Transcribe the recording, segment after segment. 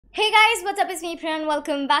Hey guys, what's up? It's me Priya and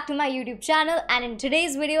welcome back to my YouTube channel, and in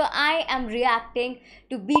today's video I am reacting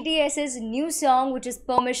to BTS's new song which is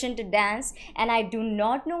Permission to Dance, and I do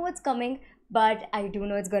not know what's coming, but I do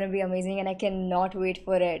know it's gonna be amazing and I cannot wait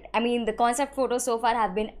for it. I mean, the concept photos so far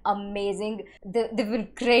have been amazing. They've been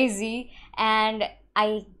crazy, and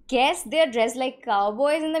I guess they're dressed like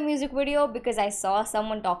cowboys in the music video because I saw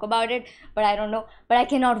someone talk about it, but I don't know. But I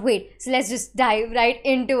cannot wait. So let's just dive right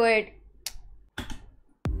into it.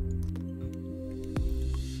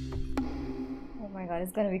 Oh my god,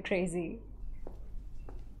 it's gonna be crazy.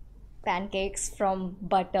 Pancakes from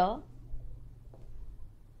butter.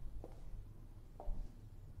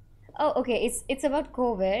 Oh, okay, it's about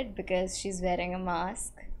COVID because she's wearing a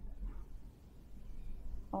mask.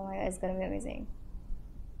 Oh my god, it's gonna be amazing.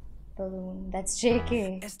 Balloon, that's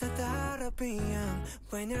JK. It's the thought of being young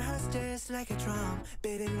when your heart's just like a drum,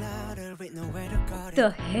 beating louder with nowhere to go.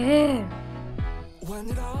 The hair. When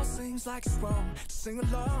it all seems like it's wrong, sing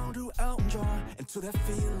along to Elton John and to that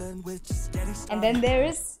feeling which is getting started. And then there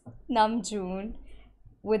is Namjoon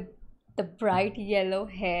with the bright yellow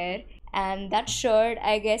hair, and that shirt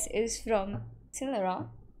I guess is from Cinderella.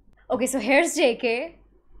 Okay, so here's JK,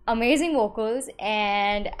 amazing vocals,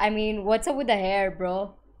 and I mean, what's up with the hair,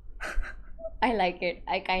 bro? I like it.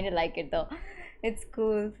 I kind of like it though. It's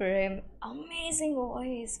cool for him. Amazing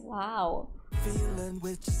voice. Wow. Feeling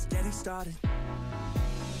which is getting started.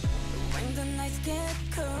 When the nights get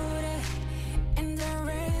colder and the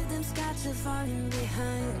rhythm's got you falling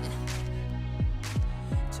behind,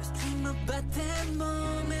 just dream about that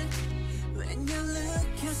moment when you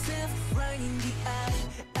look yourself right in the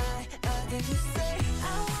eye. Then you say, I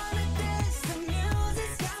wanna dance, the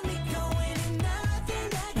music's got me going and nothing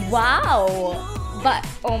that can Wow. But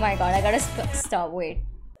oh my god, I gotta stop. Wait.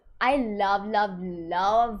 I love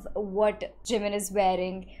what Jimin is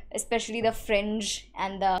wearing, especially the fringe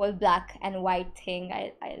and the whole black and white thing.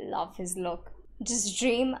 I love his look. Just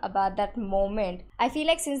dream about that moment. I feel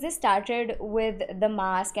like since they started with the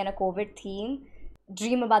mask and a COVID theme,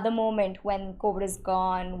 dream about the moment when COVID is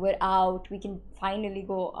gone, we're out, we can finally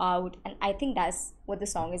go out. And I think that's what the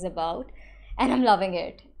song is about. And I'm loving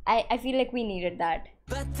it. I feel like we needed that.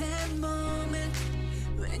 But that moment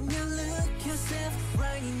when you look yourself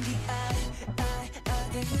right in the eye,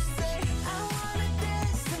 then you say, I wanna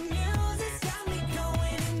dance, the music's got me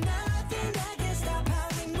going and nothing that can stop how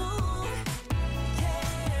we move.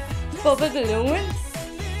 Yeah. Purple balloon?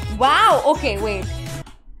 Wow, okay, wait.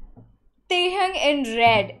 Taehyung in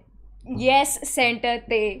red. Yes, center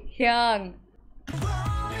Taehyung.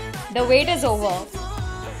 The wait is over.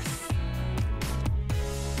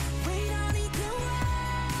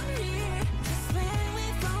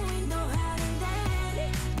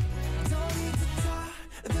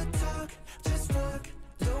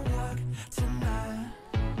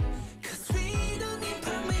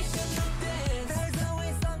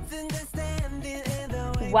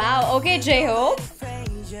 Wow, okay, J-Hope.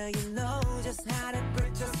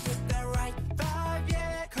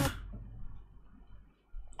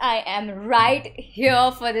 I am right here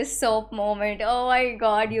for this soap moment. Oh my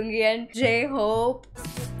god, Yoongi and J-Hope.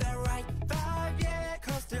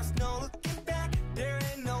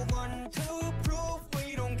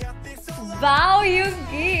 Wow,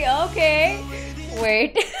 Yoongi, okay.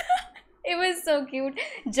 Wait. It was so cute.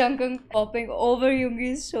 Jungkook popping over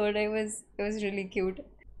Yoongi's shoulder. It was really cute.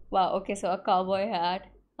 Wow, okay, so a cowboy hat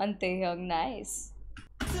on Taehyung, nice.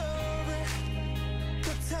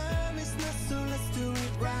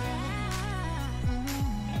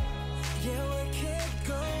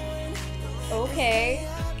 Okay.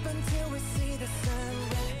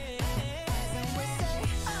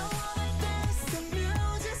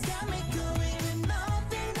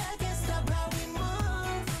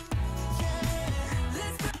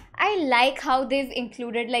 I like how they've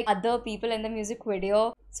included like other people in the music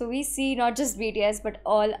video. So we see not just BTS but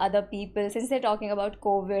all other people. Since they're talking about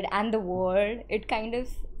COVID and the world, it kind of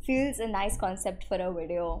feels a nice concept for a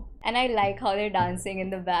video. And I like how they're dancing in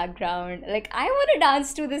the background. Like, I want to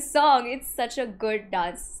dance to this song. It's such a good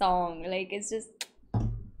dance song. Like, it's just...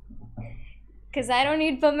 Because I don't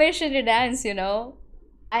need permission to dance, you know?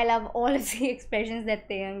 I love all of the expressions that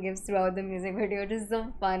Taehyung gives throughout the music video. It is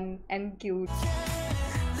so fun and cute.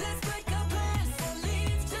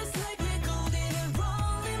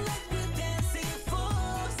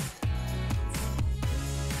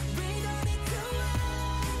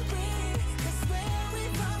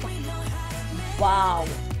 Wow.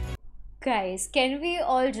 Guys, can we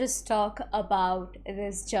all just talk about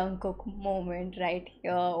this Jungkook moment right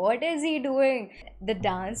here? What is he doing? The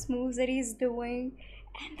dance moves that he's doing,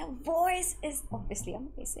 and the voice is obviously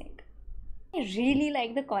amazing. I really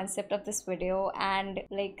like the concept of this video and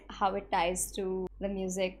like how it ties to the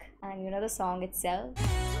music and the song itself.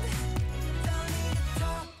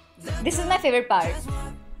 This is my favorite part.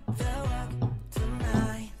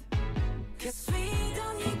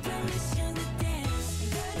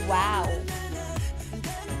 Wow.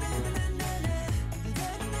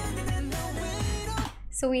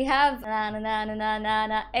 So we have na na na na na na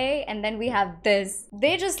na a, and then we have this.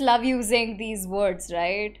 They just love using these words,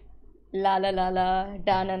 right? La la la la,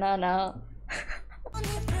 da na na na.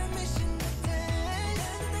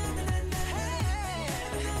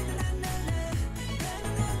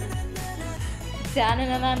 Da na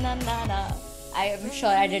na na na na na. I am sure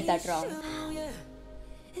I did that wrong.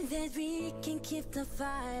 That we can keep the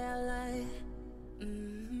fire alive.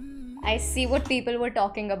 I see what people were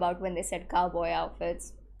talking about when they said cowboy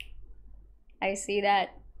outfits. I see that.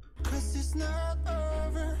 'Cause it's not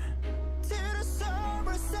over till the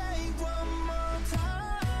summer. Say one more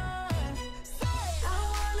time. I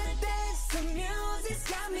wanna dance. The music's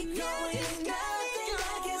got me going. There's nothing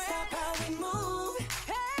I can stop how we move.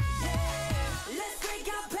 Yeah. Let's break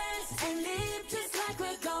our pants and live just like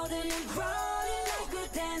we're golden and growing like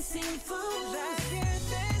we're dancing fools. Like we're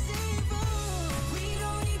dancing fools. We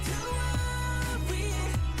don't need to worry.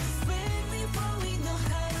 'Cause when we fall, we know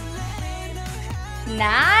how to land.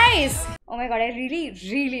 Nice! Oh my god, I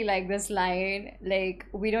really like this line. Like,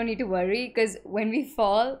 we don't need to worry because when we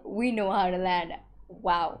fall, we know how to land.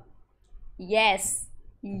 Wow. Yes.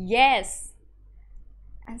 Yes.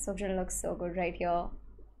 And Sojin looks so good right here.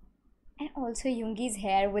 And also Yoongi's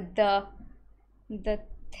hair with the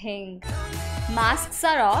thing. Masks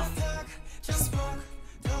are off. Just walk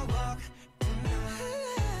the walk.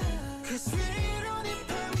 'Cause we don't need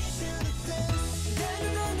permission to dance.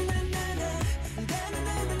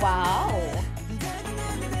 Wow. We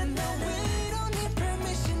don't need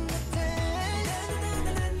permission to dance.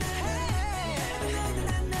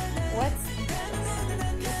 What's We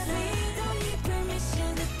don't need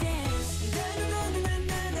permission to dance. We don't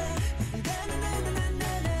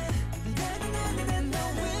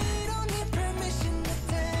need permission to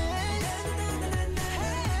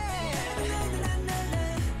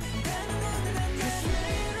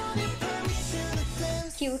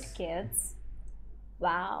dance. cute kids?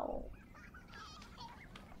 Wow.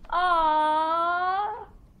 Aww.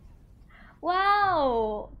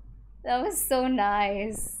 Wow. That was so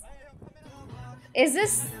nice. Is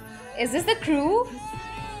this the crew?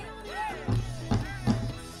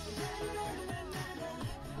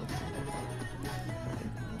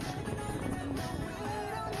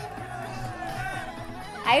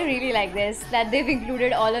 I really like this, that they've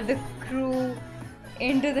included all of the crew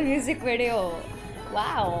into the music video.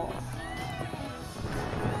 Wow.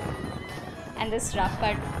 And this rough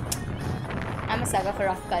cut. I'm a sucker for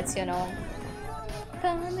rough cuts, you know.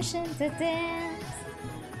 Permission to dance.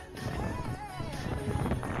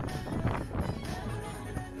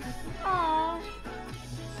 Aww.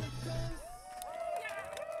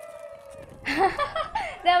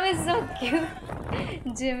 That was so cute,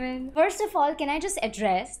 Jimin. First of all, can I just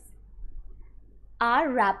address our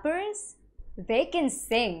rappers? They can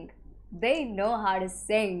sing. They know how to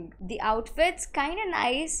sing. The outfits kinda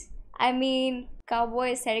nice. I mean,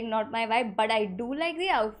 cowboy setting not my vibe, but I do like the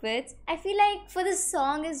outfits. I feel like for this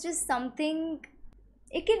song is just something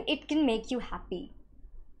it can make you happy.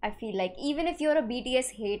 I feel like even if you're a BTS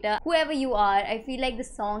hater, whoever you are, I feel like the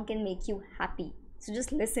song can make you happy. So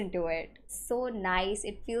just listen to it. So nice.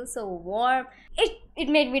 It feels so warm. It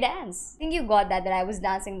made me dance. I think you got that I was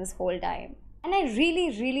dancing this whole time. And I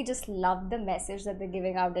really just love the message that they're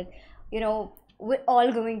giving out, that we're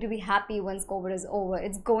all going to be happy once COVID is over.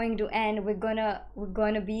 It's going to end. We're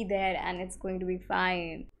gonna be there and it's going to be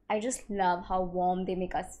fine. I just love how warm they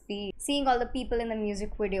make us feel. Seeing all the people in the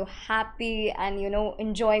music video happy and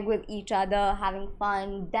enjoying with each other, having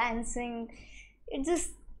fun, dancing, it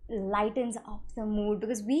just lightens up the mood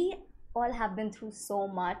because we all have been through so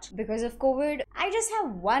much because of COVID. I just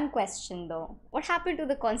have one question though. What happened to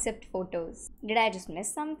the concept photos? Did I just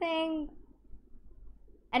miss something?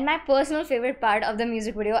 And my personal favorite part of the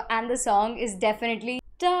music video and the song is definitely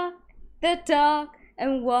talk the talk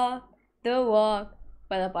and walk the walk.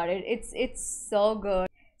 But part it's so good.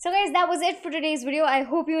 So guys, that was it for today's video. I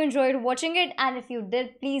hope you enjoyed watching it, and if you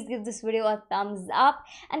did, please give this video a thumbs up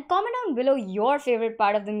and comment down below your favorite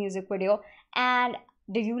part of the music video, and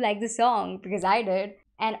did you like the song? Because I did.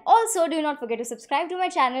 And also do not forget to subscribe to my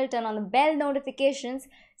channel, turn on the bell notifications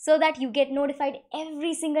so that you get notified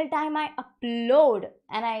every single time I upload.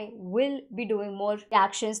 And I will be doing more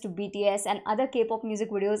reactions to BTS and other K-pop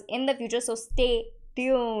music videos in the future, so stay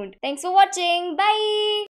tuned. Thanks for watching.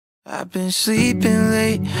 Bye. I've been sleeping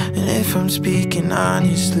late, and if I'm speaking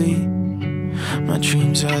honestly, my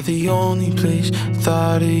dreams are the only place.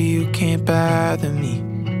 Thought of you can't bother me.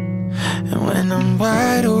 And when I'm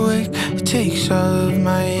wide awake, it takes all of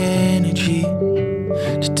my energy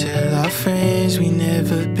to tell our friends we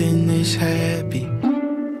never been this happy.